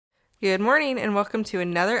Good morning and welcome to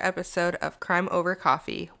another episode of Crime Over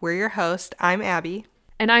Coffee. We're your host. I'm Abby.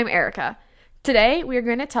 And I'm Erica. Today, we are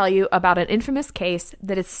going to tell you about an infamous case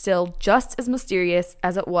that is still just as mysterious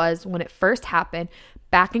as it was when it first happened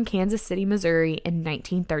back in Kansas City, Missouri in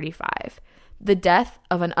 1935. The death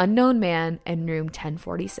of an unknown man in room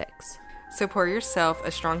 1046. So pour yourself a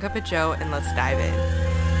strong cup of joe and let's dive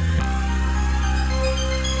in.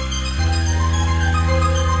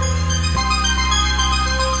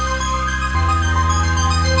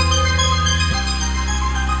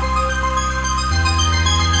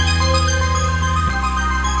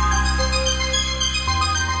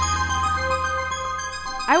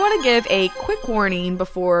 I want to give a quick warning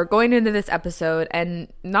before going into this episode, and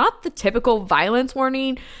not the typical violence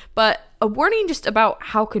warning, but a warning just about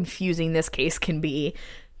how confusing this case can be.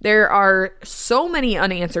 There are so many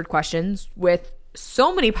unanswered questions with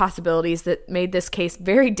so many possibilities that made this case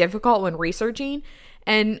very difficult when researching,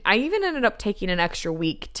 and I even ended up taking an extra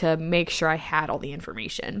week to make sure I had all the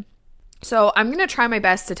information. So I'm going to try my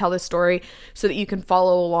best to tell this story so that you can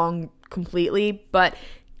follow along completely, but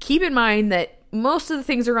keep in mind that most of the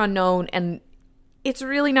things are unknown and it's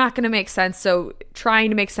really not going to make sense, so trying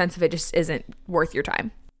to make sense of it just isn't worth your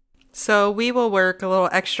time. So we will work a little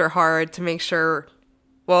extra hard to make sure,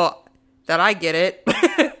 that I get it.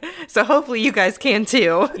 So hopefully you guys can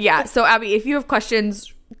too. Yeah, so Abby, if you have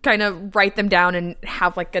questions, kind of write them down and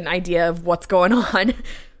have like an idea of what's going on.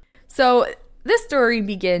 So this story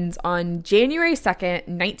begins on January 2nd,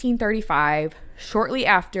 1935, shortly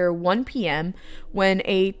after 1 p.m., when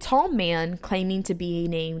a tall man claiming to be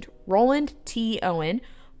named Roland T. Owen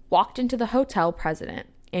walked into the hotel President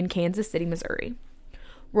in Kansas City, Missouri.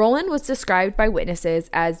 Roland was described by witnesses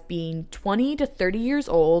as being 20 to 30 years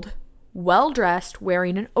old, well-dressed,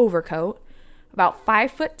 wearing an overcoat, about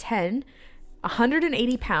 5'10",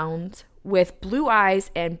 180 pounds, with blue eyes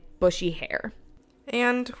and bushy hair.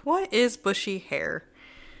 And what is bushy hair?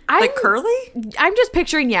 Like curly? I'm just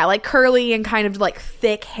picturing, like curly and kind of like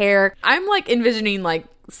thick hair. I'm like envisioning like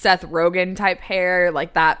Seth Rogen type hair,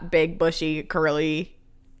 like that big, bushy, curly,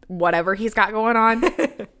 whatever he's got going on.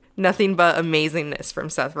 Nothing but amazingness from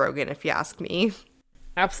Seth Rogen, if you ask me.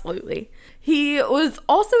 Absolutely. He was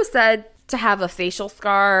also said to have a facial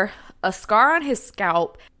scar, a scar on his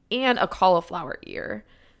scalp, and a cauliflower ear.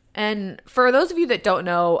 And for those of you that don't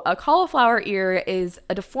know, a cauliflower ear is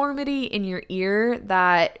a deformity in your ear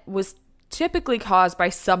that was typically caused by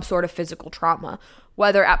some sort of physical trauma,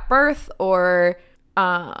 whether at birth or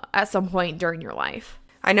at some point during your life.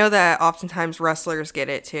 I know that oftentimes wrestlers get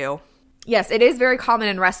it too. Yes, it is very common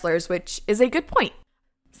in wrestlers, which is a good point.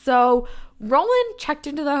 So Roland checked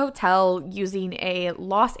into the hotel using a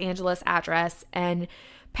Los Angeles address and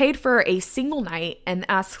paid for a single night and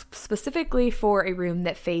asked specifically for a room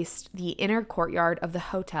that faced the inner courtyard of the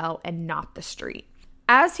hotel and not the street.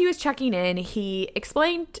 As he was checking in, he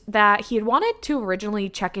explained that he had wanted to originally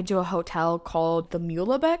check into a hotel called the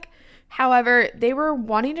Muhlebeck. However, they were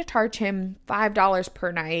wanting to charge him $5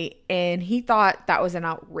 per night, and he thought that was an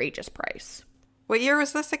outrageous price. What year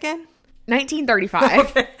was this again? 1935.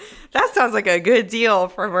 Okay. That sounds like a good deal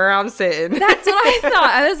from where I'm sitting. That's what I thought.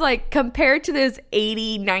 I was like, compared to those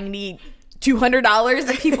 $80, $90, $200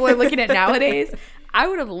 that people are looking at nowadays, I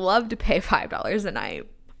would have loved to pay $5 a night.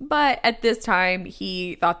 But at this time,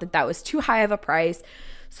 he thought that that was too high of a price,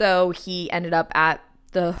 so he ended up at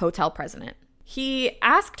the hotel President. He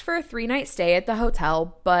asked for a 3-night stay at the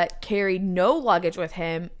hotel, but carried no luggage with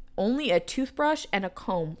him, only a toothbrush and a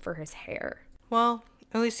comb for his hair. Well,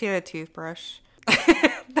 at least he had a toothbrush.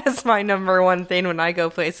 That's my number one thing when I go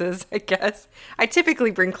places, I guess. I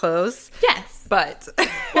typically bring clothes. Yes. But.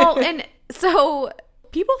 Well, and so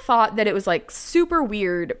people thought that it was like super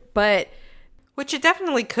weird, but. Which it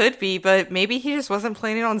definitely could be, but maybe he just wasn't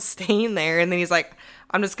planning on staying there. And then he's like,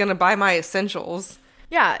 I'm just going to buy my essentials.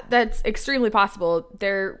 Yeah, that's extremely possible.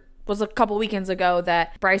 There was a couple weekends ago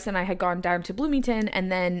that Bryce and I had gone down to Bloomington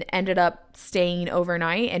and then ended up staying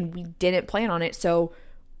overnight, and we didn't plan on it. So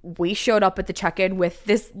we showed up at the check-in with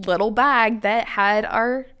this little bag that had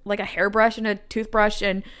our, like, a hairbrush and a toothbrush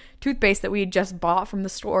and toothpaste that we had just bought from the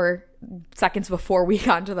store seconds before we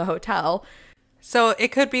got into the hotel. So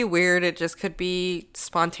it could be weird. It just could be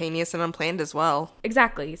spontaneous and unplanned as well.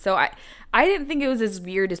 Exactly. So I didn't think it was as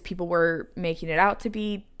weird as people were making it out to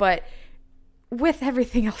be, but with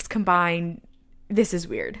everything else combined, this is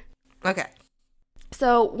weird. Okay.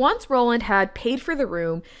 So once Roland had paid for the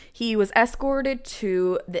room, he was escorted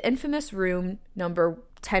to the infamous room number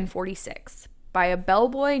 1046 by a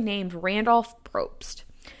bellboy named Randolph Probst.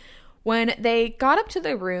 When they got up to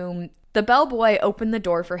the room, the bellboy opened the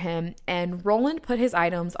door for him, and Roland put his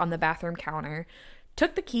items on the bathroom counter,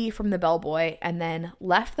 took the key from the bellboy, and then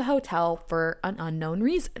left the hotel for an unknown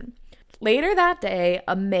reason. Later that day,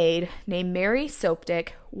 a maid named Mary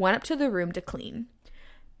Sopdick went up to the room to clean.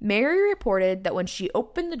 Mary reported that when she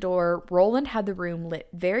opened the door, Roland had the room lit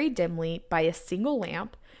very dimly by a single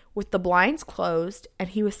lamp, with the blinds closed, and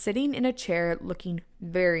he was sitting in a chair looking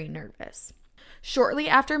very nervous. Shortly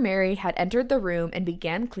after Mary had entered the room and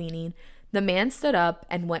began cleaning, the man stood up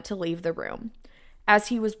and went to leave the room. As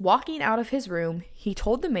he was walking out of his room, he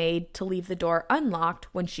told the maid to leave the door unlocked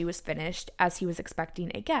when she was finished, as he was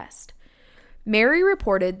expecting a guest. Mary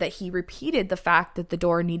reported that he repeated the fact that the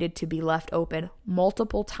door needed to be left open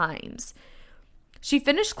multiple times. She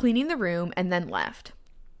finished cleaning the room and then left.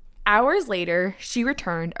 Hours later, she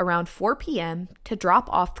returned around 4 p.m. to drop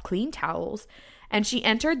off the clean towels, and she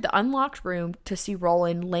entered the unlocked room to see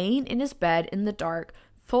Roland laying in his bed in the dark,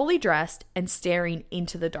 fully dressed and staring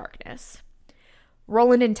into the darkness.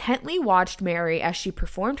 Roland intently watched Mary as she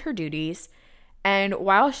performed her duties, and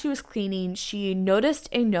while she was cleaning, she noticed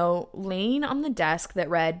a note laying on the desk that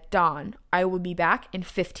read, "Dawn, I will be back in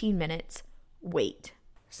 15 minutes. Wait."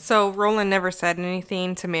 So Roland never said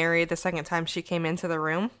anything to Mary the second time she came into the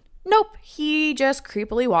room? Nope, he just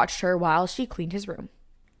creepily watched her while she cleaned his room.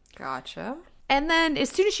 Gotcha. And then as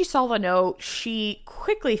soon as she saw the note, she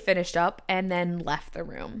quickly finished up and then left the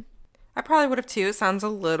room. I probably would have too. It sounds a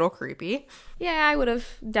little creepy. Yeah, I would have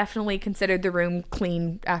definitely considered the room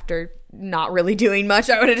clean after not really doing much.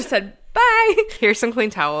 I would have just said, bye. Here's some clean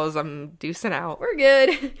towels. I'm deucing out. We're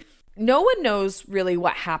good. No one knows really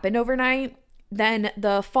what happened overnight. Then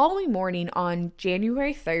the following morning on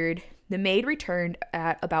January 3rd, the maid returned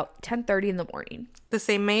at about 10:30 in the morning. The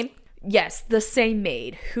same maid? Yes, the same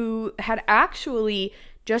maid who had actually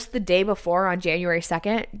just the day before on January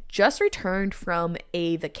 2nd just returned from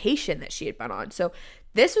a vacation that she had been on. So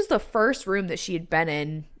this was the first room that she had been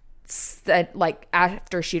in like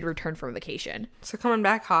after she'd returned from vacation. So coming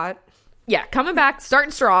back hot. Yeah, coming back,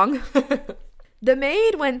 starting strong. The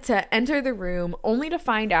maid went to enter the room only to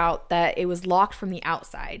find out that it was locked from the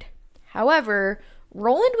outside. However,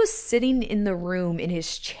 Roland was sitting in the room in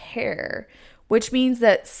his chair, which means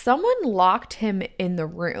that someone locked him in the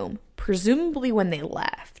room, presumably when they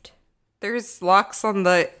left. There's locks on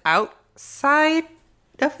the outside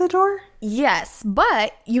of the door? Yes,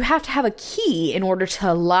 but you have to have a key in order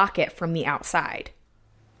to lock it from the outside.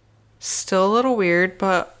 Still a little weird,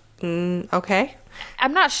 but okay.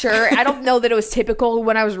 I'm not sure. I don't know that it was typical.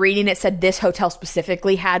 When I was reading, it said this hotel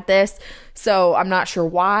specifically had this, so I'm not sure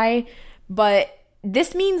why. But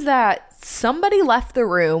this means that somebody left the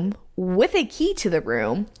room with a key to the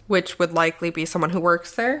room. Which would likely be someone who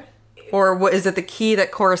works there? Or what, is it the key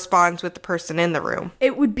that corresponds with the person in the room?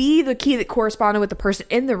 It would be the key that corresponded with the person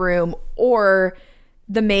in the room, or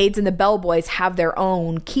the maids and the bellboys have their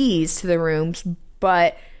own keys to the rooms,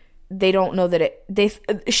 but they don't know that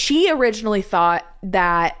she originally thought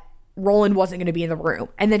that Roland wasn't going to be in the room,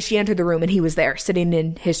 and then she entered the room and he was there sitting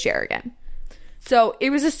in his chair again. So it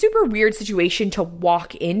was a super weird situation to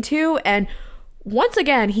walk into, and once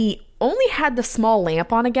again, he only had the small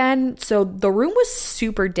lamp on again, so the room was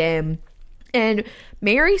super dim, and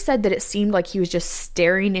Mary said that it seemed like he was just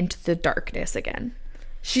staring into the darkness again.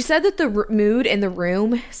 She said that the mood in the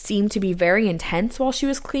room seemed to be very intense while she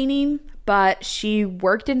was cleaning, but she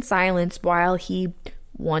worked in silence while he,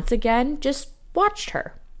 once again, just watched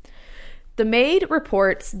her. The maid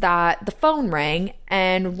reports that the phone rang,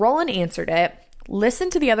 and Roland answered it,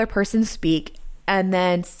 listened to the other person speak, and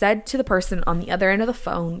then said to the person on the other end of the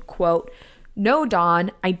phone, quote, "No,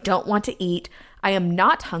 Dawn, I don't want to eat. I am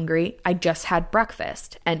not hungry. I just had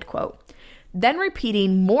breakfast," end quote. Then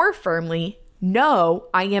repeating more firmly, "No,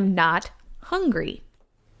 I am not hungry."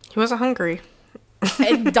 He wasn't hungry.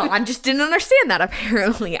 And Dawn just didn't understand that,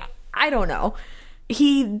 apparently. I don't know.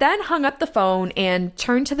 He then hung up the phone and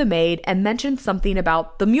turned to the maid and mentioned something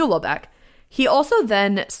about the Muhlebeck. He also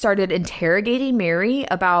then started interrogating Mary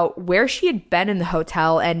about where she had been in the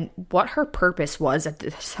hotel and what her purpose was at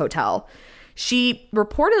this hotel. She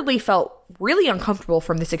reportedly felt really uncomfortable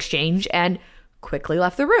from this exchange and quickly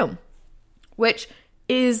left the room, which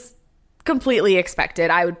is completely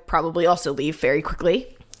expected. I would probably also leave very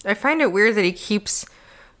quickly. I find it weird that he keeps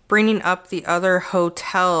bringing up the other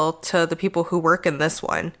hotel to the people who work in this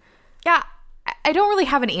one. Yeah, I don't really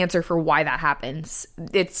have an answer for why that happens.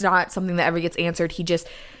 It's not something that ever gets answered. He just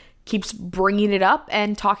keeps bringing it up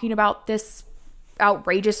and talking about this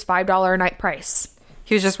outrageous $5 a night price.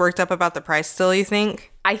 He was just worked up about the price still, you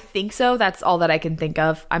think? I think so. That's all that I can think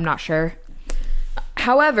of. I'm not sure.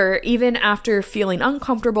 However, even after feeling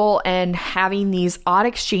uncomfortable and having these odd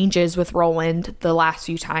exchanges with Roland the last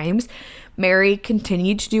few times, Mary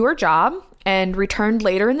continued to do her job, and returned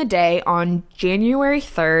later in the day on January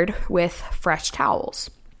 3rd with fresh towels.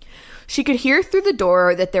 She could hear through the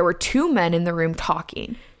door that there were two men in the room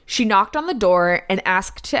talking. She knocked on the door and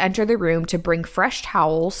asked to enter the room to bring fresh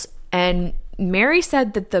towels, and Mary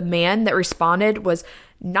said that the man that responded was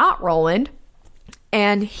not Roland,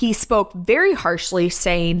 and he spoke very harshly,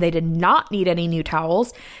 saying they did not need any new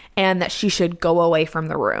towels and that she should go away from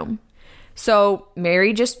the room. So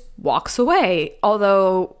Mary just walks away,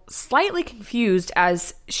 although slightly confused,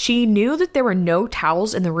 as she knew that there were no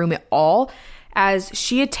towels in the room at all, as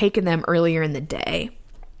she had taken them earlier in the day.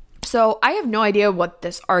 So I have no idea what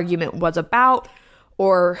this argument was about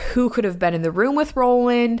or who could have been in the room with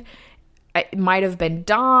Roland. It might have been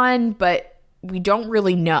Dawn, but we don't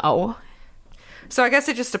really know. So I guess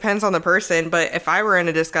it just depends on the person, but if I were in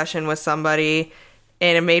a discussion with somebody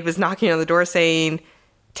and a maid was knocking on the door saying,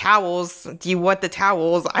 towels, do you want the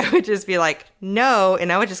towels? I would just be like, no,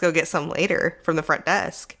 and I would just go get some later from the front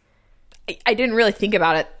desk. I didn't really think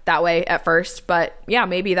about it that way at first, but yeah,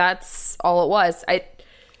 maybe that's all it was.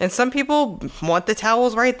 And some people want the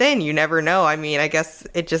towels right then. You never know. I mean, I guess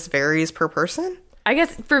it just varies per person. I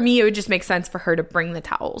guess for me, it would just make sense for her to bring the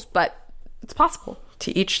towels, but it's possible.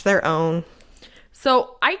 To each their own.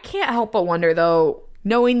 So I can't help but wonder, though,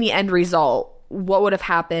 knowing the end result, what would have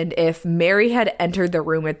happened if Mary had entered the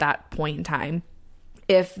room at that point in time?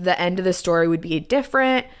 If the end of the story would be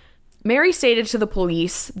different. Mary stated to the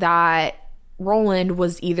police that Roland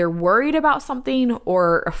was either worried about something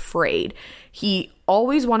or afraid. He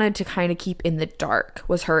always wanted to kind of keep in the dark,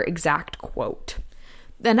 was her exact quote.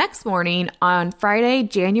 The next morning, on Friday,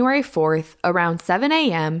 January 4th, around 7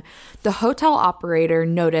 a.m., the hotel operator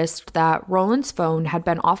noticed that Roland's phone had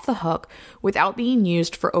been off the hook without being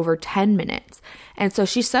used for over 10 minutes, and so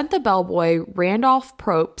she sent the bellboy, Randolph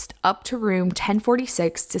Probst, up to room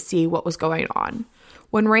 1046 to see what was going on.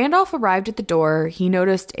 When Randolph arrived at the door, he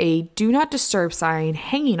noticed a Do Not Disturb sign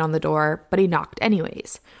hanging on the door, but he knocked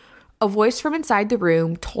anyways. A voice from inside the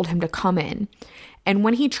room told him to come in, and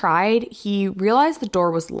when he tried, he realized the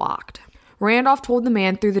door was locked. Randolph told the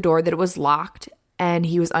man through the door that it was locked and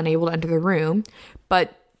he was unable to enter the room,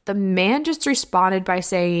 but the man just responded by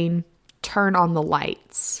saying, "Turn on the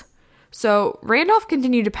lights." So Randolph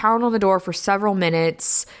continued to pound on the door for several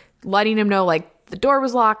minutes, letting him know, like, the door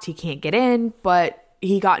was locked, he can't get in, but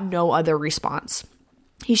he got no other response.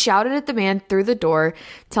 He shouted at the man through the door,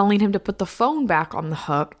 telling him to put the phone back on the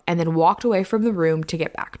hook, and then walked away from the room to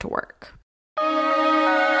get back to work.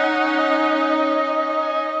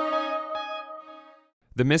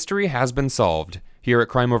 The mystery has been solved. Here at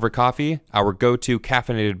Crime Over Coffee, our go-to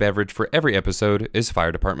caffeinated beverage for every episode is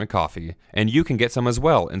Fire Department Coffee. And you can get some as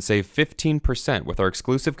well and save 15% with our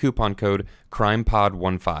exclusive coupon code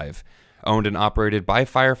CRIMEPOD15. Owned and operated by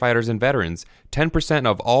firefighters and veterans, 10%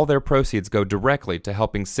 of all their proceeds go directly to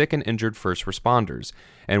helping sick and injured first responders.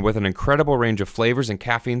 And with an incredible range of flavors and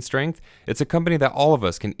caffeine strength, it's a company that all of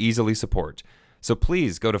us can easily support. So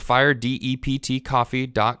please go to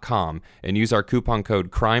firedeptcoffee.com and use our coupon code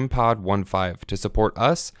CRIMEPOD15 to support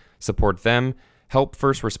us, support them, help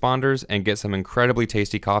first responders, and get some incredibly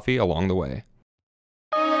tasty coffee along the way.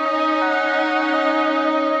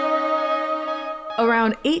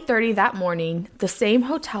 Around 8:30 that morning, the same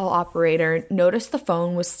hotel operator noticed the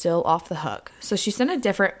phone was still off the hook, so she sent a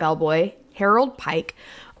different bellboy, Harold Pike,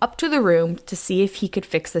 up to the room to see if he could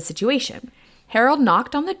fix the situation. Harold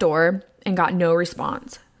knocked on the door and got no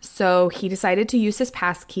response, so he decided to use his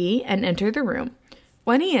pass key and enter the room.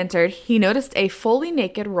 When he entered, he noticed a fully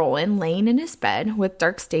naked Roland laying in his bed with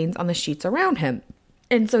dark stains on the sheets around him,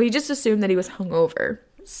 and so he just assumed that he was hungover.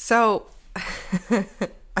 So, I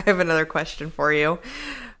have another question for you.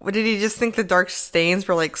 Did he just think the dark stains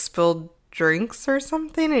were like spilled drinks or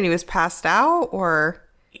something and he was passed out, or?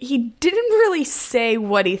 He didn't really say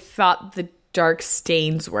what he thought the dark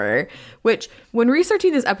stains were, which when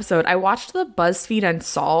researching this episode, I watched the BuzzFeed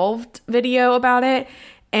Unsolved video about it,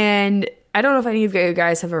 and I don't know if any of you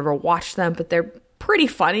guys have ever watched them, but they're pretty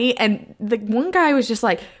funny. And the one guy was just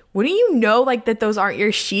like, wouldn't you know, like, that those aren't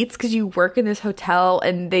your sheets because you work in this hotel?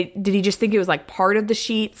 And did he just think it was like part of the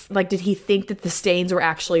sheets? Like, did he think that the stains were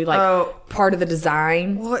actually like part of the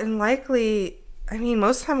design? Well, and likely, I mean,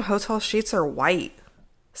 most of the time hotel sheets are white.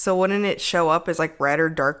 So wouldn't it show up as like red or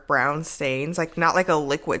dark brown stains? Like, not like a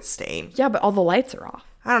liquid stain. Yeah, but all the lights are off.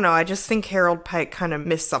 I don't know. I just think Harold Pike kind of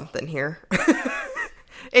missed something here.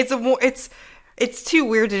 It's too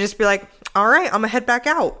weird to just be like, all right, I'm gonna head back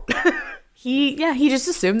out. He just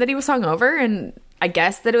assumed that he was hungover, and I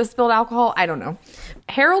guess that it was spilled alcohol. I don't know.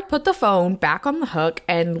 Harold put the phone back on the hook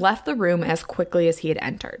and left the room as quickly as he had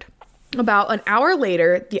entered. About an hour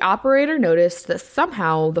later, the operator noticed that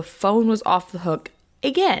somehow the phone was off the hook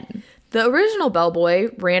again. The original bellboy,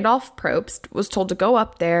 Randolph Probst, was told to go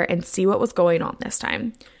up there and see what was going on this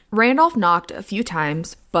time. Randolph knocked a few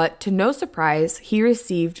times, but to no surprise, he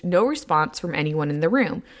received no response from anyone in the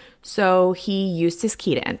room, so he used his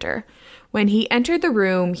key to enter. When he entered the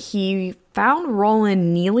room, he found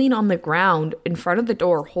Roland kneeling on the ground in front of the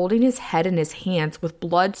door, holding his head in his hands with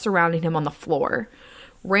blood surrounding him on the floor.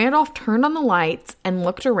 Randolph turned on the lights and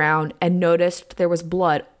looked around and noticed there was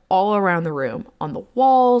blood all around the room, on the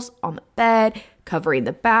walls, on the bed, covering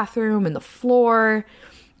the bathroom and the floor.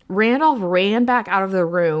 Randolph ran back out of the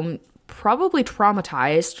room, probably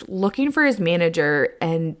traumatized, looking for his manager,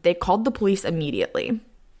 and they called the police immediately.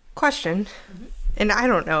 Question, and I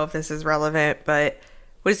don't know if this is relevant, but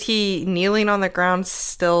was he kneeling on the ground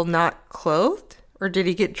still not clothed? Or did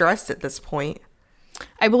he get dressed at this point?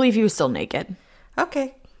 I believe he was still naked.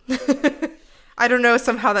 Okay. I don't know,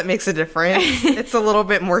 somehow that makes a difference. It's a little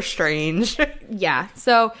bit more strange. Yeah,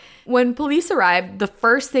 so when police arrived, the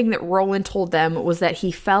first thing that Roland told them was that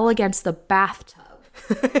he fell against the bathtub.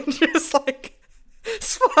 Just like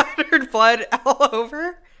splattered blood all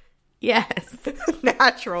over? Yes.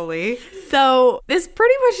 Naturally. So this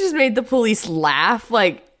pretty much just made the police laugh,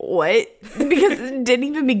 like, what? Because it didn't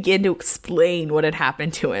even begin to explain what had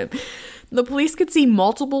happened to him. The police could see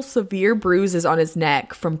multiple severe bruises on his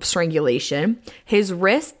neck from strangulation. His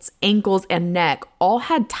wrists, ankles, and neck all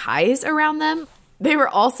had ties around them. They were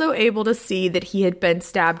also able to see that he had been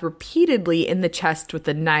stabbed repeatedly in the chest with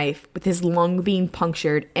a knife, with his lung being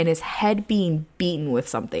punctured and his head being beaten with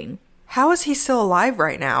something. How is he still alive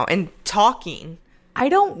right now and talking? I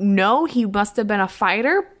don't know. He must have been a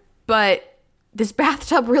fighter, but this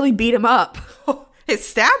bathtub really beat him up. It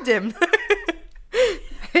stabbed him.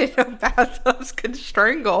 I know bathtubs could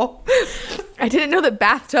strangle. I didn't know that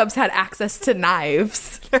bathtubs had access to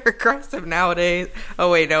knives. They're aggressive nowadays.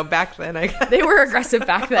 Oh, wait, no, back then, I guess. They were aggressive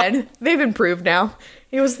back then. They've improved now.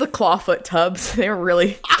 It was the clawfoot tubs. They were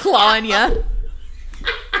really clawing you.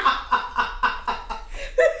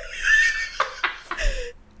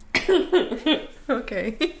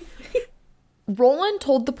 Okay. Roland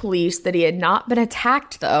told the police that he had not been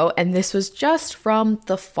attacked, though, and this was just from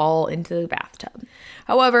the fall into the bathtub.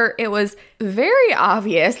 However, it was very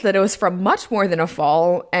obvious that it was from much more than a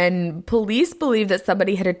fall, and police believe that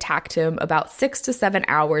somebody had attacked him about 6 to 7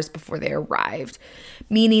 hours before they arrived,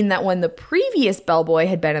 meaning that when the previous bellboy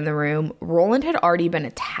had been in the room, Roland had already been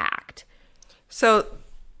attacked. So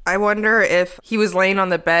I wonder if he was laying on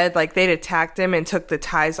the bed, like they'd attacked him and took the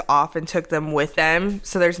ties off and took them with them,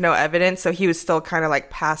 so there's no evidence, so he was still kind of like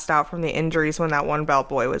passed out from the injuries when that one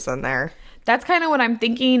bellboy was in there. That's kind of what I'm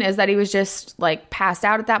thinking, is that he was just like passed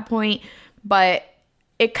out at that point. But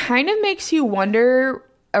it kind of makes you wonder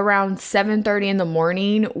around 7:30 in the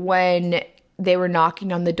morning when they were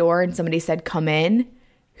knocking on the door and somebody said, "Come in,"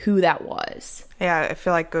 who that was. Yeah, I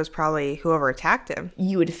feel like it was probably whoever attacked him.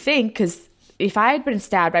 You would think, because if I had been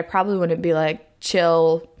stabbed, I probably wouldn't be like,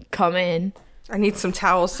 "Chill, come in." I need some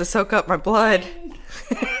towels to soak up my blood.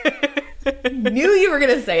 Knew you were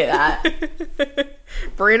going to say that.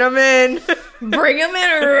 Bring them in. Bring them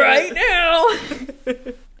in right now.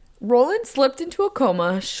 Roland slipped into a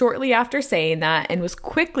coma shortly after saying that and was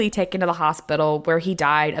quickly taken to the hospital, where he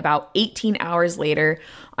died about 18 hours later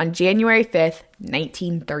on January 5th,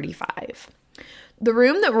 1935. The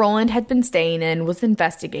room that Roland had been staying in was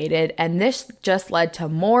investigated, and this just led to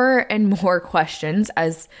more and more questions,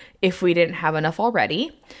 as if we didn't have enough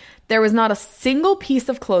already. There was not a single piece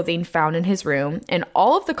of clothing found in his room, and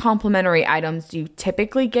all of the complimentary items you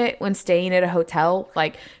typically get when staying at a hotel,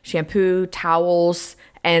 like shampoo, towels,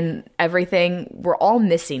 and everything, were all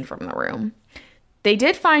missing from the room. They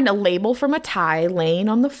did find a label from a tie laying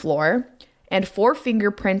on the floor and 4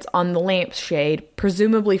 fingerprints on the lampshade,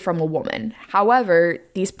 presumably from a woman. However,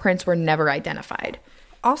 these prints were never identified.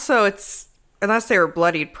 Also, it's, unless they were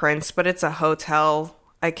bloodied prints, but it's a hotel.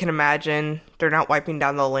 I can imagine they're not wiping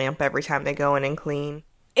down the lamp every time they go in and clean.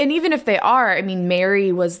 And even if they are, I mean,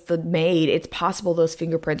 Mary was the maid. It's possible those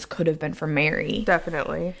fingerprints could have been from Mary.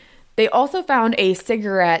 Definitely. They also found a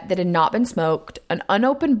cigarette that had not been smoked, an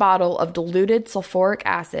unopened bottle of diluted sulfuric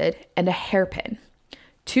acid, and a hairpin.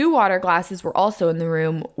 2 water glasses were also in the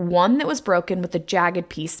room, one that was broken with a jagged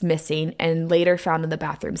piece missing and later found in the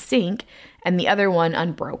bathroom sink, and the other one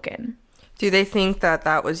unbroken. Do they think that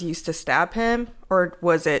that was used to stab him, or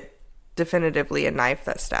was it definitively a knife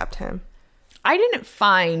that stabbed him? I didn't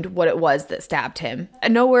find what it was that stabbed him.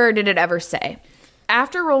 Nowhere did it ever say.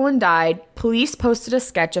 After Roland died, police posted a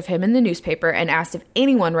sketch of him in the newspaper and asked if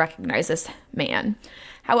anyone recognized this man.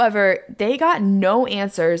 However, they got no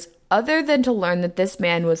answers other than to learn that this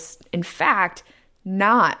man was, in fact,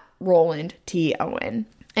 not Roland T. Owen,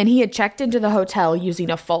 and he had checked into the hotel using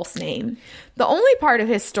a false name. The only part of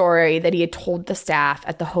his story that he had told the staff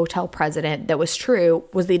at the hotel president that was true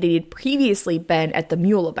was that he had previously been at the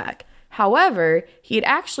Muhlebeck. However, he had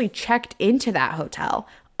actually checked into that hotel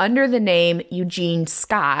under the name Eugene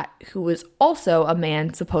Scott, who was also a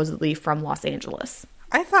man supposedly from Los Angeles.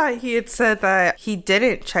 I thought he had said that he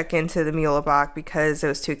didn't check into the Muhlebeck because it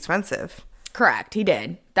was too expensive. Correct, he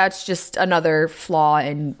did. That's just another flaw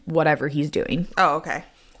in whatever he's doing. Oh, okay.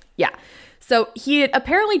 Yeah. So he had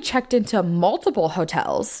apparently checked into multiple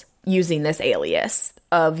hotels using this alias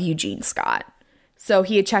of Eugene Scott. So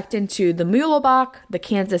he had checked into the Muhlebeck, the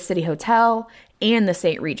Kansas City Hotel, and the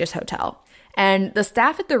St. Regis Hotel. And the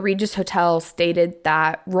staff at the Regis Hotel stated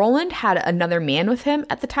that Roland had another man with him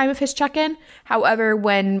at the time of his check-in. However,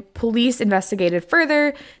 when police investigated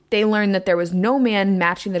further, they learned that there was no man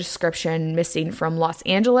matching the description missing from Los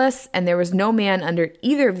Angeles, and there was no man under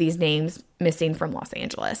either of these names missing from Los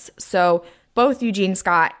Angeles. So both Eugene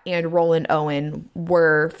Scott and Roland Owen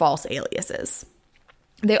were false aliases.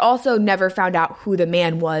 They also never found out who the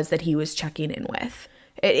man was that he was checking in with.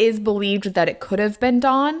 It is believed that it could have been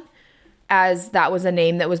Don, as that was a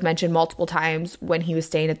name that was mentioned multiple times when he was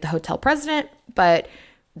staying at the hotel president, but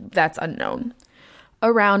that's unknown.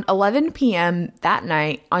 Around 11 p.m. that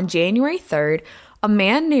night, on January 3rd, a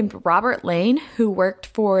man named Robert Lane, who worked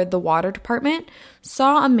for the water department,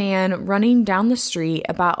 saw a man running down the street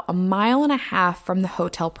about 1.5 miles from the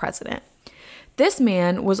hotel president. This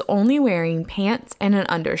man was only wearing pants and an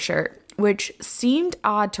undershirt, which seemed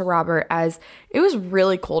odd to Robert as it was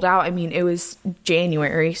really cold out. I mean, it was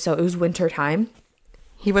January, so it was winter time.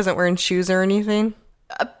 He wasn't wearing shoes or anything?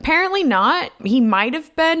 Apparently not. He might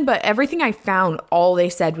have been, but everything I found, all they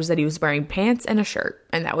said was that he was wearing pants and a shirt,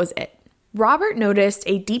 and that was it. Robert noticed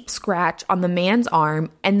a deep scratch on the man's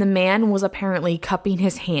arm, and the man was apparently cupping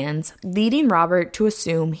his hands, leading Robert to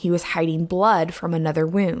assume he was hiding blood from another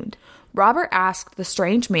wound. Robert asked the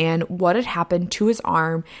strange man what had happened to his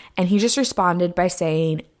arm, and he just responded by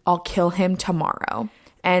saying, "I'll kill him tomorrow."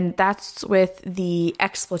 And that's with the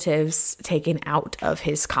expletives taken out of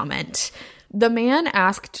his comment. The man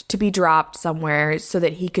asked to be dropped somewhere so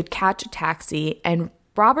that he could catch a taxi, and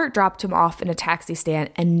Robert dropped him off in a taxi stand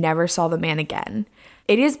and never saw the man again.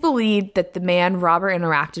 It is believed that the man Robert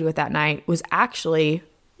interacted with that night was actually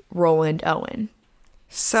Roland Owen.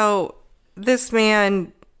 So this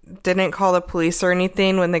man didn't call the police or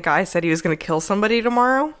anything when the guy said he was going to kill somebody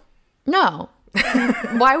tomorrow? No.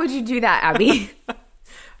 Why would you do that, Abby?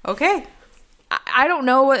 Okay. I don't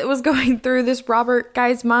know what was going through this Robert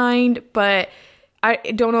guy's mind, but I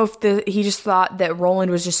don't know if he just thought that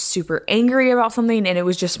Roland was just super angry about something and it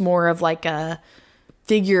was just more of like a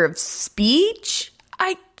figure of speech,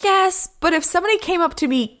 I guess. But if somebody came up to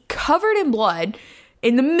me covered in blood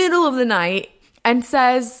in the middle of the night and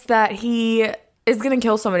says that he is going to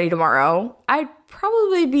kill somebody tomorrow, I'd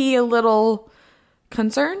probably be a little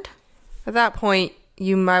concerned. At that point,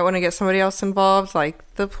 you might want to get somebody else involved,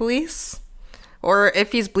 like the police. Or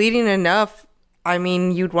if he's bleeding enough, I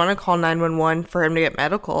mean, you'd want to call 911 for him to get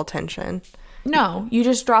medical attention. No, you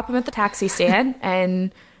just drop him at the taxi stand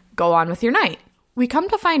and go on with your night. We come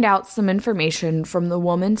to find out some information from the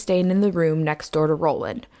woman staying in the room next door to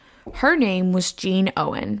Roland. Her name was Jean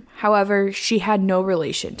Owen. However, she had no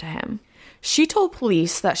relation to him. She told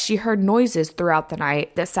police that she heard noises throughout the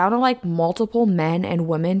night that sounded like multiple men and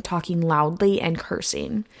women talking loudly and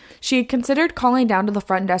cursing. She had considered calling down to the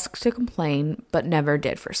front desk to complain, but never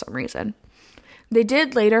did for some reason. They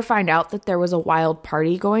did later find out that there was a wild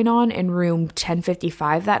party going on in room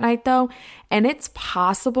 1055 that night, though, and it's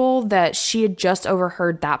possible that she had just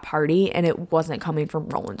overheard that party and it wasn't coming from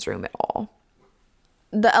Roland's room at all.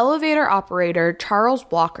 The elevator operator, Charles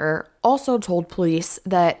Blocker, also told police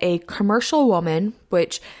that a commercial woman,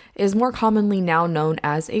 which is more commonly now known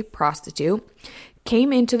as a prostitute,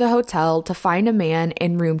 came into the hotel to find a man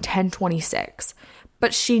in room 1026,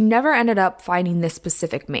 but she never ended up finding this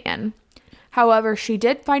specific man. However, she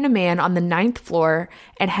did find a man on the 9th floor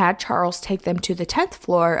and had Charles take them to the 10th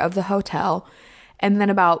floor of the hotel, and then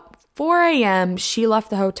about 4 a.m. she left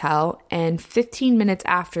the hotel, and 15 minutes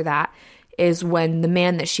after that is when the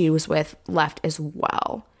man that she was with left as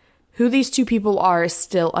well. Who these two people are is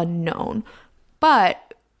still unknown,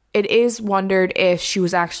 but it is wondered if she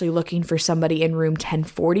was actually looking for somebody in room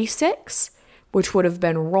 1046, which would have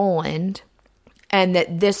been Roland, and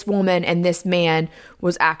that this woman and this man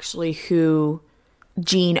was actually who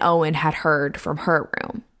Jean Owen had heard from her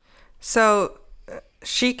room. So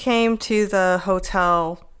she came to the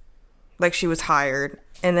hotel like she was hired,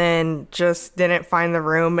 and then just didn't find the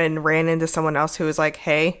room and ran into someone else who was like,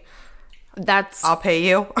 hey, That's I'll pay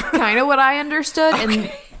you. kind of what I understood.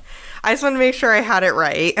 And I just want to make sure I had it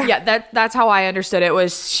right. yeah, that's how I understood it.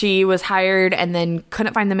 Was she was hired and then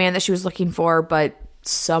couldn't find the man that she was looking for, but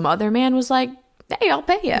some other man was like, hey, I'll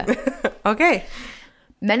pay you. Okay.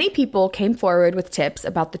 Many people came forward with tips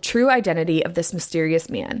about the true identity of this mysterious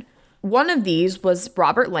man. One of these was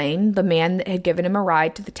Robert Lane, the man that had given him a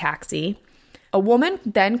ride to the taxi. A woman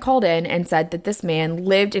then called in and said that this man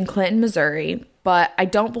lived in Clinton, Missouri, but I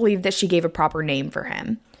don't believe that she gave a proper name for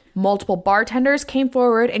him. Multiple bartenders came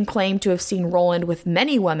forward and claimed to have seen Roland with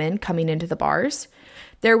many women coming into the bars.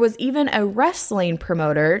 There was even a wrestling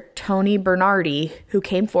promoter, Tony Bernardi, who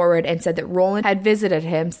came forward and said that Roland had visited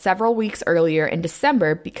him several weeks earlier in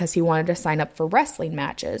December because he wanted to sign up for wrestling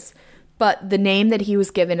matches. But the name that he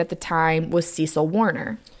was given at the time was Cecil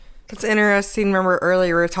Warner. It's interesting. Remember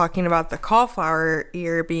earlier we were talking about the cauliflower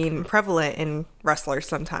ear being prevalent in wrestlers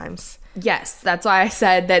sometimes. Yes, that's why I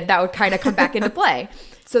said that would kind of come back into play.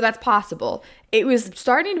 So that's possible. It was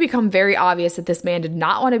starting to become very obvious that this man did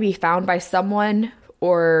not want to be found by someone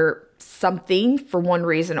or something for one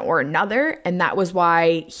reason or another. And that was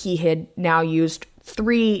why he had now used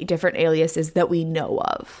 3 different aliases that we know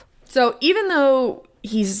of. So even though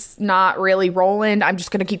he's not really Roland, I'm just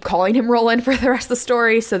going to keep calling him Roland for the rest of the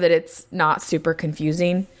story so that it's not super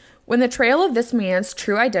confusing. When the trail of this man's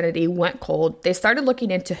true identity went cold, they started looking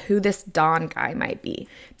into who this Don guy might be.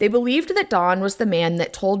 They believed that Don was the man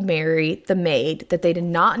that told Mary, the maid, that they did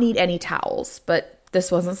not need any towels, but this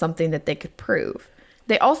wasn't something that they could prove.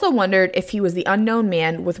 They also wondered if he was the unknown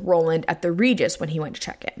man with Roland at the Regis when he went to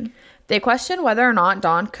check in. They questioned whether or not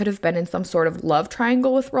Don could have been in some sort of love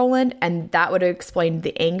triangle with Roland, and that would have explained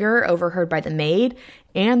the anger overheard by the maid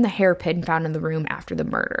and the hairpin found in the room after the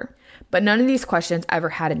murder. But none of these questions ever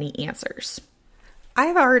had any answers. I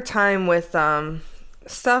have a hard time with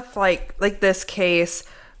stuff like this case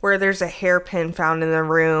where there's a hairpin found in the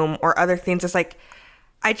room or other things. It's like,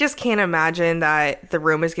 I just can't imagine that the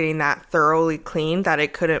room is getting that thoroughly cleaned that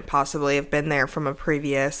it couldn't possibly have been there from a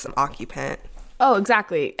previous occupant. Oh,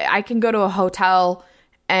 exactly. I can go to a hotel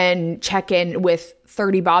and check in with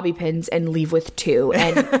 30 bobby pins and leave with 2.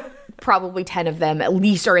 And probably 10 of them at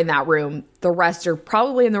least are in that room. The rest are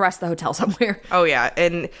probably in the rest of the hotel somewhere. Oh, yeah.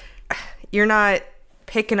 And you're not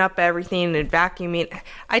picking up everything and vacuuming.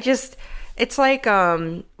 It's like,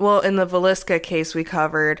 in the Velisca case we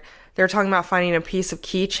covered, they were talking about finding a piece of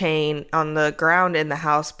keychain on the ground in the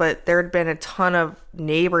house, but there had been a ton of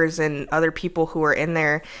neighbors and other people who were in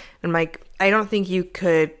there. And like, I don't think you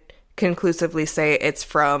could conclusively say it's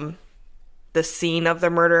from the scene of the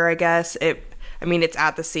murder, I guess. It's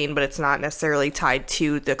at the scene, but it's not necessarily tied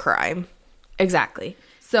to the crime. Exactly.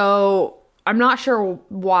 So I'm not sure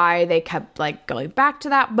why they kept going back to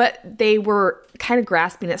that, but they were kind of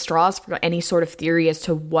grasping at straws for any sort of theory as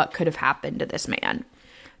to what could have happened to this man.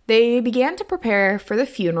 They began to prepare for the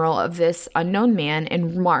funeral of this unknown man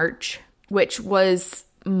in March, which was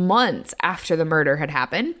months after the murder had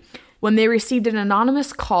happened, when they received an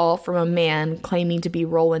anonymous call from a man claiming to be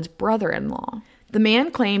Roland's brother-in-law. The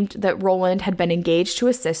man claimed that Roland had been engaged to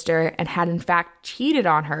his sister and had in fact cheated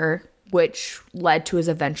on her, which led to his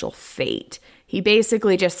eventual fate. He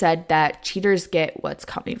basically just said that cheaters get what's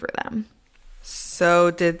coming for them.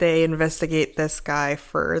 So did they investigate this guy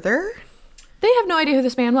further? They have no idea who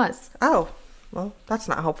this man was. Oh, well, that's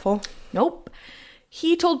not helpful. Nope.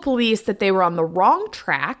 He told police that they were on the wrong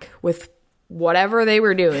track with whatever they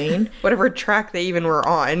were doing. Whatever track they even were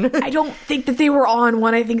on. I don't think that they were on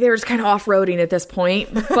one. I think they were just kind of off-roading at this point.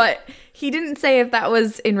 But he didn't say if that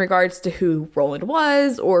was in regards to who Roland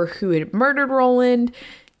was or who had murdered Roland.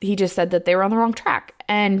 He just said that they were on the wrong track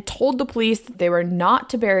and told the police that they were not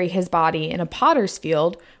to bury his body in a potter's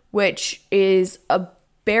field, which is a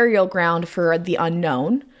burial ground for the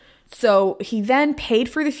unknown. So he then paid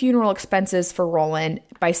for the funeral expenses for Roland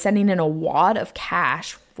by sending in a wad of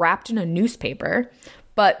cash wrapped in a newspaper.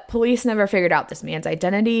 But police never figured out this man's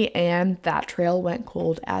identity, and that trail went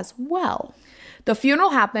cold as well. The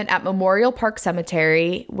funeral happened at Memorial Park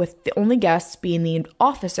Cemetery, with the only guests being the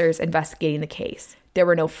officers investigating the case. There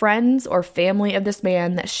were no friends or family of this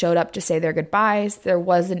man that showed up to say their goodbyes. There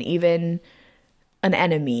wasn't even an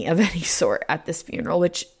enemy of any sort at this funeral,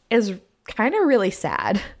 which is kind of really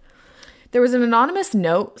sad. There was an anonymous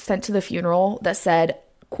note sent to the funeral that said,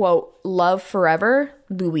 quote, "Love forever,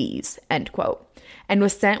 Louise," end quote, and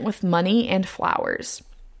was sent with money and flowers.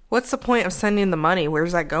 What's the point of sending the money?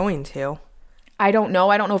 Where's that going to? I don't know.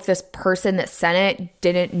 I don't know if this person that sent it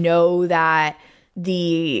didn't know that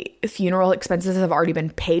the funeral expenses have already been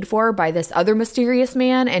paid for by this other mysterious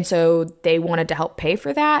man, and so they wanted to help pay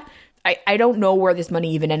for that. I don't know where this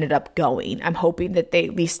money even ended up going. I'm hoping that they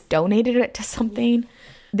at least donated it to something.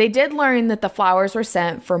 They did learn that the flowers were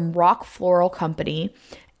sent from Rock Floral Company,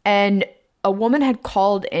 and a woman had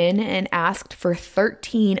called in and asked for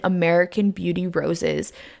 13 American Beauty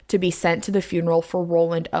roses to be sent to the funeral for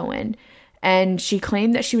Roland Owen, and she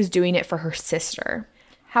claimed that she was doing it for her sister.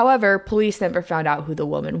 However, police never found out who the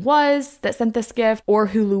woman was that sent this gift or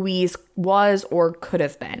who Louise was or could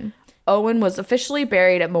have been. Owen was officially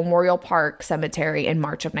buried at Memorial Park Cemetery in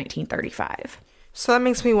March of 1935. So that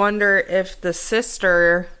makes me wonder if the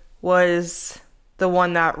sister was the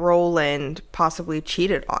one that Roland possibly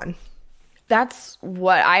cheated on. That's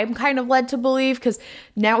what I'm kind of led to believe, because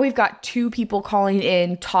now we've got two people calling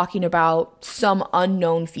in talking about some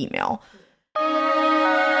unknown female.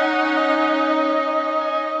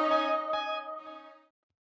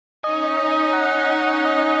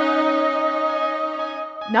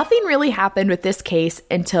 Nothing really happened with this case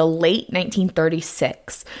until late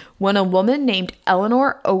 1936, when a woman named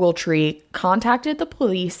Eleanor Ogletree contacted the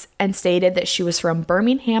police and stated that she was from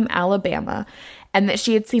Birmingham, Alabama, and that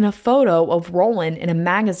she had seen a photo of Roland in a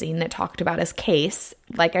magazine that talked about his case.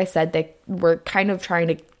 Like I said, they were kind of trying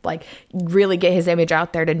to really get his image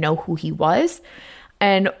out there to know who he was.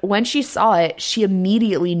 And when she saw it, she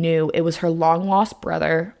immediately knew it was her long-lost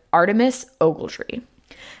brother, Artemus Ogletree.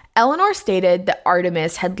 Eleanor stated that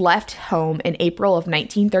Artemus had left home in April of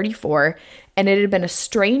 1934, and it had been a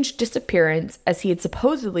strange disappearance as he had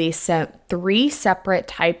supposedly sent 3 separate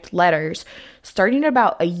typed letters starting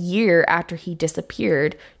about a year after he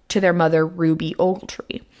disappeared to their mother, Ruby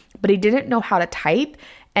Ogletree. But he didn't know how to type,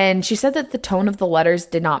 and she said that the tone of the letters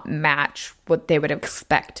did not match what they would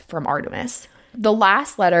expect from Artemus. The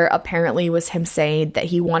last letter apparently was him saying that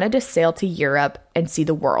he wanted to sail to Europe and see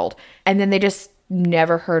the world, and then they just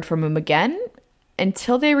never heard from him again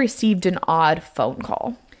until they received an odd phone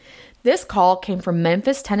call. This call came from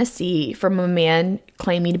Memphis, Tennessee, from a man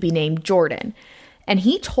claiming to be named Jordan. And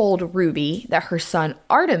he told Ruby that her son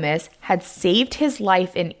Artemus had saved his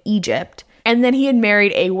life in Egypt, and then he had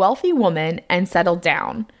married a wealthy woman and settled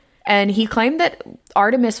down. And he claimed that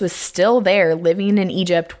Artemus was still there living in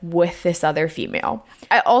Egypt with this other female.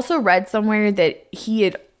 I also read somewhere that he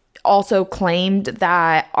had also claimed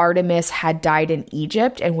that Artemus had died in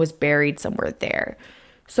Egypt and was buried somewhere there.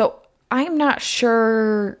 So I'm not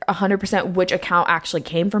sure 100% which account actually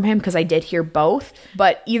came from him, because I did hear both.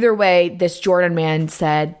 But either way, this Jordan man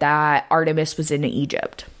said that Artemus was in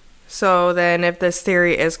Egypt. So then if this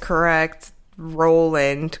theory is correct,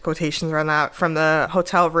 Roland, quotations around that, from the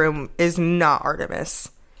hotel room is not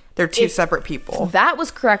Artemus. They're two separate people. That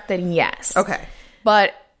was correct, then yes. Okay.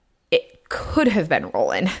 But could have been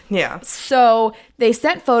Roland. Yeah. So they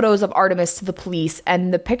sent photos of Artemus to the police,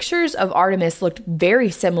 and the pictures of Artemus looked very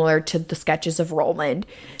similar to the sketches of Roland.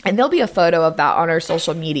 And there'll be a photo of that on our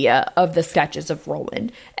social media of the sketches of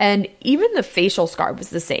Roland. And even the facial scar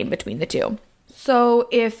was the same between the two. So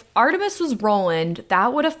if Artemus was Roland,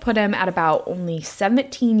 that would have put him at about only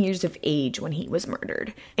 17 years of age when he was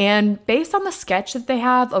murdered. And based on the sketch that they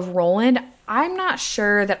have of Roland, I'm not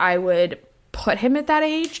sure that I would put him at that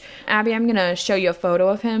age. Abby, I'm gonna show you a photo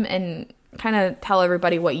of him and kind of tell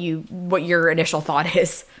everybody what your initial thought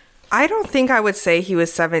is. I don't think I would say he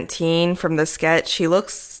was 17 from the sketch. He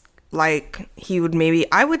looks like he would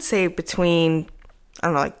I would say between, I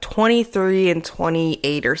don't know, like 23 and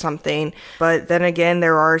 28 or something. But then again,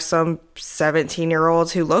 there are some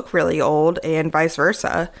 17-year-olds who look really old and vice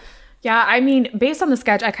versa. Yeah, I mean, based on the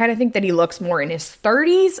sketch, I kind of think that he looks more in his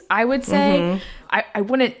 30s, I would say. Mm-hmm. I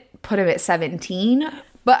wouldn't put him at 17.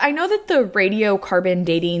 But I know that the radiocarbon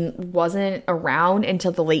dating wasn't around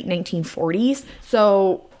until the late 1940s.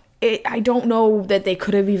 So I don't know that they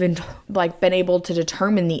could have even been able to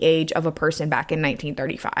determine the age of a person back in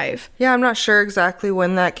 1935. Yeah, I'm not sure exactly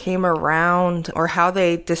when that came around or how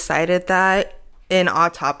they decided that in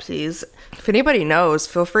autopsies. If anybody knows,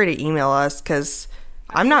 feel free to email us, because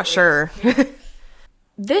I'm not sure.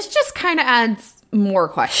 This just kind of adds more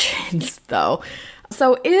questions, though.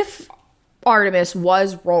 So if Artemus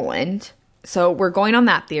was Roland, so we're going on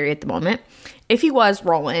that theory at the moment. If he was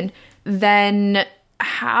Roland, then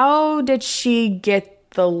how did she get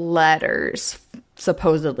the letters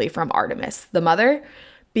supposedly from Artemus, the mother?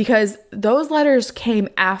 Because those letters came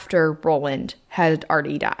after Roland had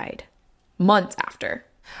already died, months after.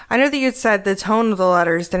 I know that you said the tone of the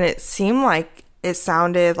letters didn't seem like it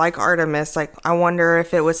sounded like Artemus. I wonder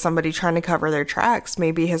if it was somebody trying to cover their tracks,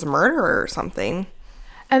 maybe his murderer or something.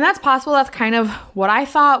 And that's possible. That's kind of what I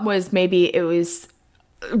thought, was maybe it was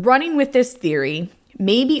running with this theory,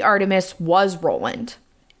 maybe Artemis was Roland.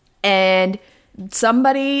 And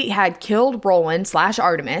somebody had killed Roland /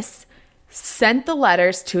 Artemis, sent the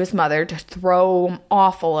letters to his mother to throw him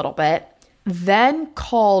off a little bit, then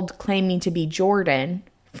called claiming to be Jordan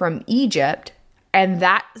from Egypt,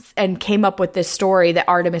 and came up with this story that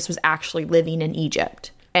Artemis was actually living in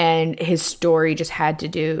Egypt. And his story just had to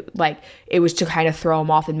do, like, it was to kind of throw him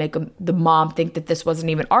off and make the mom think that this wasn't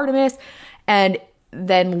even Artemis, and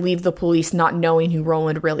then leave the police not knowing who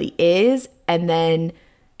Roland really is. And then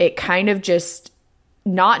it kind of just,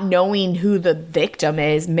 not knowing who the victim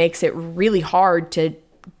is makes it really hard to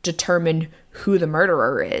determine who the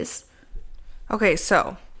murderer is. Okay,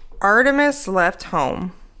 so Artemis left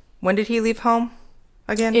home. When did he leave home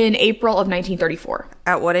again? In April of 1934.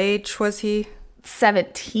 At what age was he?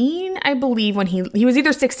 17, I believe, when he was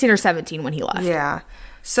either 16 or 17 when he left. Yeah.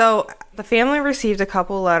 So the family received a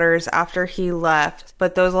couple letters after he left,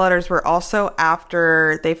 but those letters were also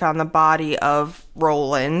after they found the body of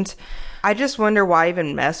Roland. I just wonder why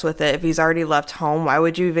even mess with it if he's already left home. Why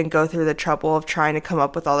would you even go through the trouble of trying to come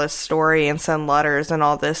up with all this story and send letters and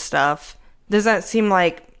all this stuff? Does that seem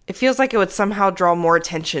like, it feels like it would somehow draw more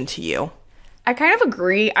attention to you? I kind of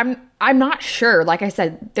agree. I'm not sure. Like I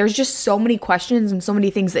said, there's just so many questions and so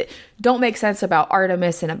many things that don't make sense about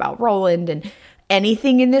Artemis and about Roland and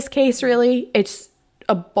anything in this case, really. It's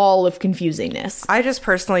a ball of confusingness. I just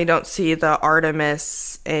personally don't see the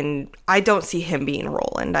Artemis, and I don't see him being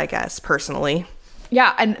Roland, I guess, personally.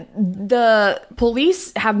 Yeah, and the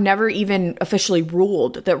police have never even officially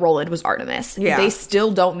ruled that Roland was Artemis. Yeah. They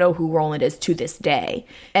still don't know who Roland is to this day.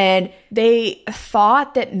 And they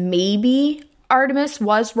thought that maybe Artemis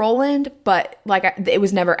was Roland, but it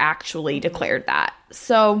was never actually declared that.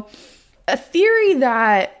 So a theory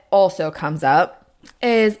that also comes up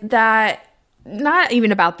is that, not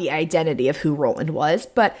even about the identity of who Roland was,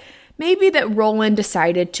 but maybe that Roland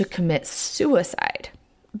decided to commit suicide.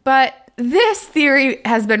 But this theory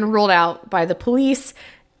has been ruled out by the police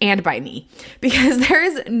and by me, because there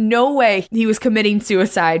is no way he was committing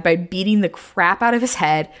suicide by beating the crap out of his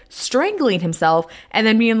head, strangling himself, and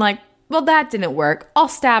then being like, well, that didn't work. I'll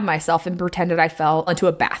stab myself and pretend that I fell into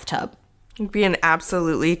a bathtub. It'd be an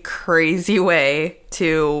absolutely crazy way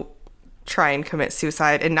to try and commit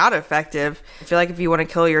suicide, and not effective. I feel like if you want to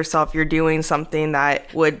kill yourself, you're doing something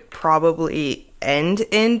that would probably end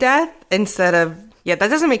in death instead of... Yeah, that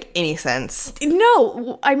doesn't make any sense.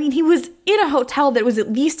 No, I mean, he was in a hotel that was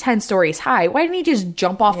at least 10 stories high. Why didn't he just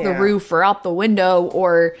jump off the roof or out the window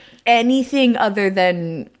or anything other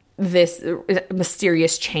than this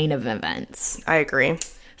mysterious chain of events? I agree.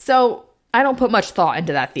 So I don't put much thought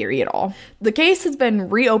into that theory at all. The case has been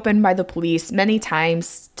reopened by the police many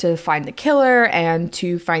times to find the killer and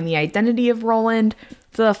to find the identity of Roland.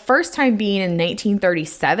 The first time being in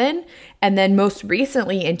 1937, and then most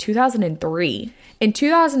recently in 2003. In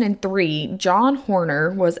 2003, John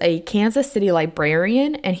Horner was a Kansas City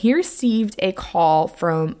librarian, and he received a call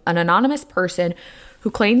from an anonymous person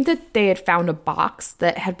who claimed that they had found a box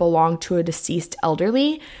that had belonged to a deceased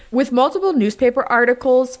elderly with multiple newspaper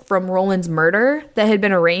articles from Roland's murder that had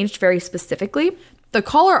been arranged very specifically. The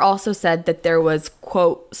caller also said that there was,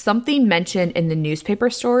 quote, something mentioned in the newspaper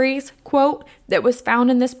stories, quote, that was found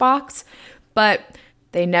in this box, but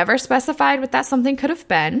they never specified what that something could have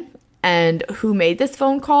been, and who made this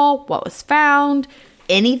phone call, what was found,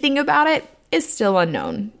 anything about it is still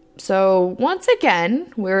unknown. So once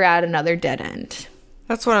again, we're at another dead end.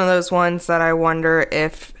 That's one of those ones that I wonder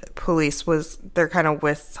if police they're kind of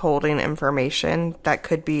withholding information that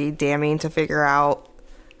could be damning to figure out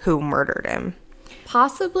who murdered him.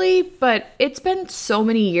 Possibly, but it's been so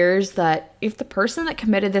many years that if the person that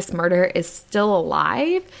committed this murder is still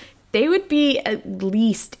alive, they would be at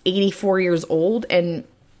least 84 years old, and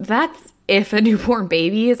that's if a newborn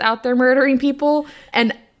baby is out there murdering people.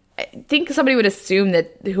 And I think somebody would assume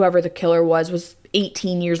that whoever the killer was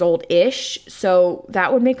 18 years old-ish, so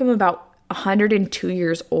that would make him about 102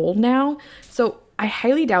 years old now. So I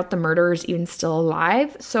highly doubt the murderer is even still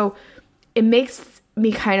alive. So it makes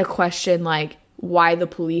me kind of question, like, why the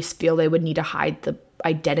police feel they would need to hide the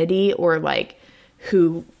identity, or like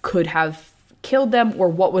who could have killed them, or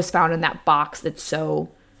what was found in that box that's so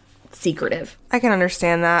secretive. I can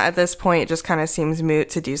understand that. At this point, it just kind of seems moot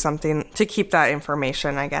to do something to keep that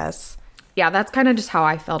information, I guess. Yeah, that's kind of just how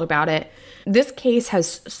I felt about it. This case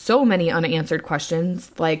has so many unanswered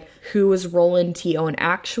questions, like who was Roland T. Owen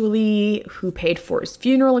actually, who paid for his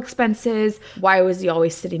funeral expenses, why was he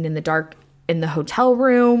always sitting in the dark in the hotel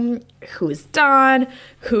room, who is Don,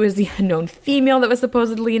 who is the unknown female that was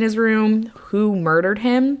supposedly in his room, who murdered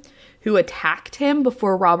him, who attacked him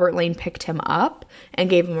before Robert Lane picked him up and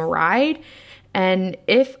gave him a ride? And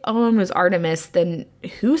if Owen was Artemis, then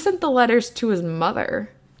who sent the letters to his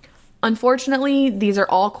mother? Unfortunately, these are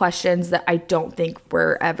all questions that I don't think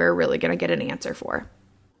we're ever really going to get an answer for.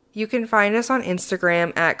 You can find us on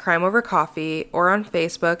Instagram at Crime Over Coffee or on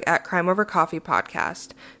Facebook at Crime Over Coffee Podcast.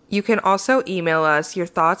 You can also email us your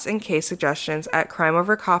thoughts and case suggestions at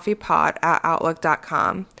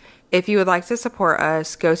crimeovercoffeepod@outlook.com. If you would like to support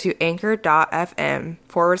us, go to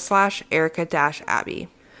anchor.fm/Erica-Abby.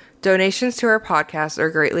 Donations to our podcast are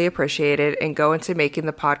greatly appreciated and go into making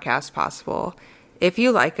the podcast possible. If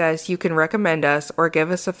you like us, you can recommend us or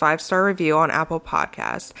give us a 5-star review on Apple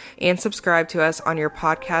Podcasts and subscribe to us on your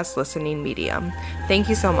podcast listening medium. Thank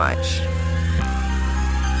you so much.